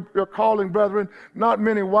see your calling, brethren, not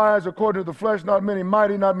many wise according to the flesh, not many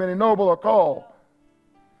mighty, not many noble are called.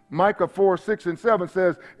 Micah 4:6-7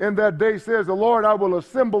 says, in that day says the Lord, I will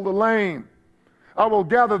assemble the lame. I will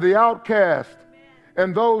gather the outcast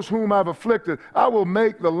and those whom I've afflicted. I will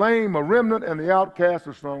make the lame a remnant and the outcast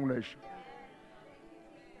a strong nation.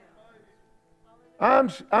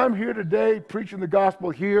 I'm here today preaching the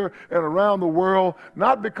gospel here and around the world,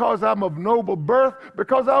 not because I'm of noble birth,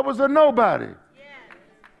 because I was a nobody. Yeah.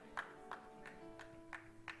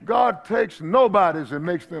 God takes nobodies and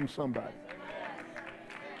makes them somebody.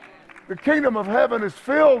 The kingdom of heaven is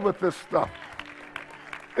filled with this stuff.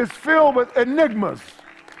 It's filled with enigmas.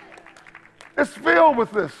 It's filled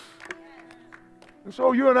with this. And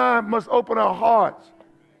so you and I must open our hearts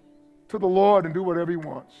to the Lord and do whatever he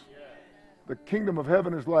wants. The kingdom of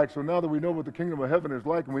heaven is like. So now that we know what the kingdom of heaven is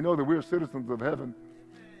like, and we know that we're citizens of heaven,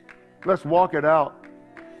 let's walk it out.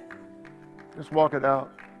 Let's walk it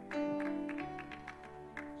out.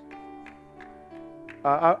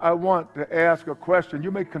 I want to ask a question. You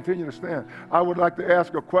may continue to stand. I would like to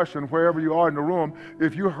ask a question wherever you are in the room.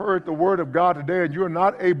 If you heard the word of God today and you're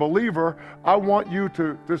not a believer, I want you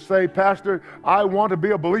to say, Pastor, I want to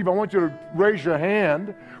be a believer. I want you to raise your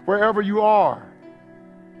hand wherever you are.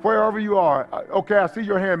 Wherever you are. Okay, I see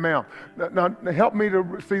your hand, ma'am. Now help me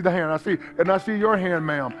to see the hand. I see your hand,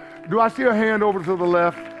 ma'am. Do I see a hand over to the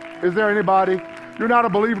left? Is there anybody? You're not a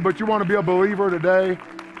believer, but you want to be a believer today?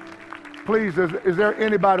 Please, is there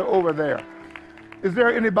anybody over there? Is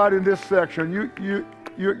there anybody in this section?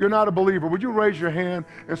 You're not a believer. Would you raise your hand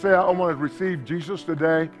and say, I want to receive Jesus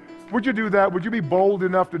today? Would you do that? Would you be bold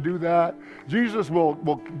enough to do that? Jesus will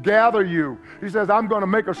gather you. He says, I'm going to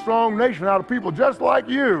make a strong nation out of people just like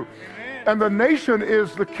you. Amen. And the nation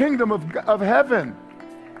is the kingdom of heaven.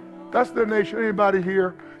 That's the nation. Anybody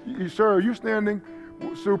here? Sir, are you standing?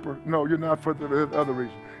 Super. No, you're not for the other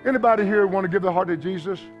reason. Anybody here want to give their heart to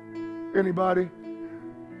Jesus? Anybody?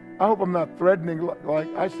 I hope I'm not threatening,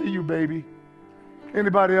 like, I see you, baby.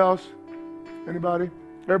 Anybody else? Anybody?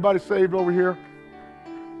 Everybody saved over here?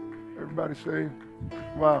 Everybody saved?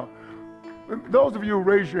 Wow. Those of you who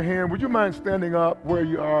raise your hand, would you mind standing up where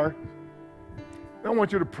you are? I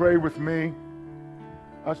want you to pray with me.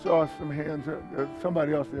 I saw some hands.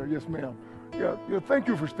 Somebody else there. Yes, ma'am. Yeah, thank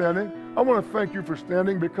you for standing. I want to thank you for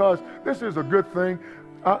standing because this is a good thing.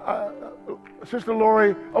 Sister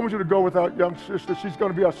Lori, I want you to go with our young sister. She's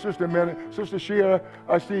going to be our sister in a minute. Sister Sheila,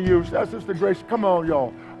 I see you. Sister Grace, come on,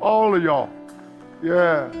 y'all. All of y'all.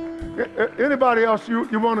 Yeah. Anybody else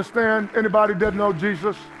you want to stand? Anybody that know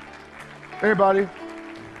Jesus? Anybody?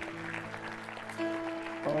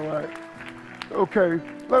 All right. Okay,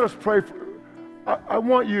 let us pray. I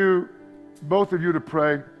want you, both of you, to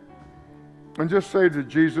pray and just say to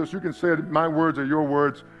Jesus, you can say it, my words are your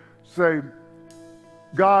words. Say,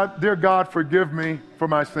 God, dear God, forgive me for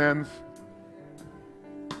my sins.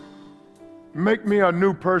 Make me a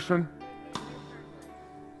new person.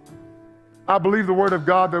 I believe the word of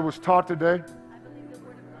God that was taught today.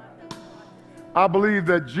 I believe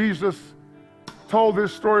that Jesus told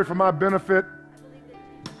this story for my benefit.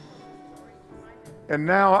 And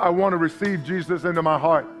now I want to receive Jesus into my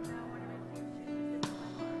heart.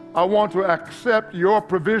 I want to accept your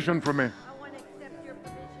provision for me.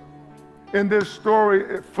 In this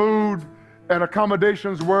story, food and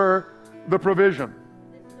accommodations were the provision.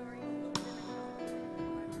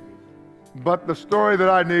 But the story that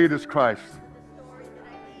I need is Christ.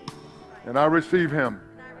 And I receive him.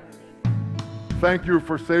 Thank you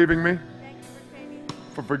for saving me,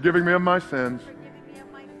 for forgiving me of my sins,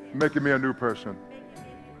 making me a new person.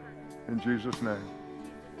 In Jesus' name.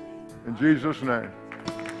 In Jesus' name.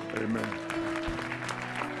 Amen.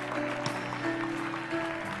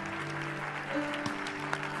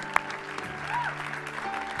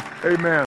 Amen.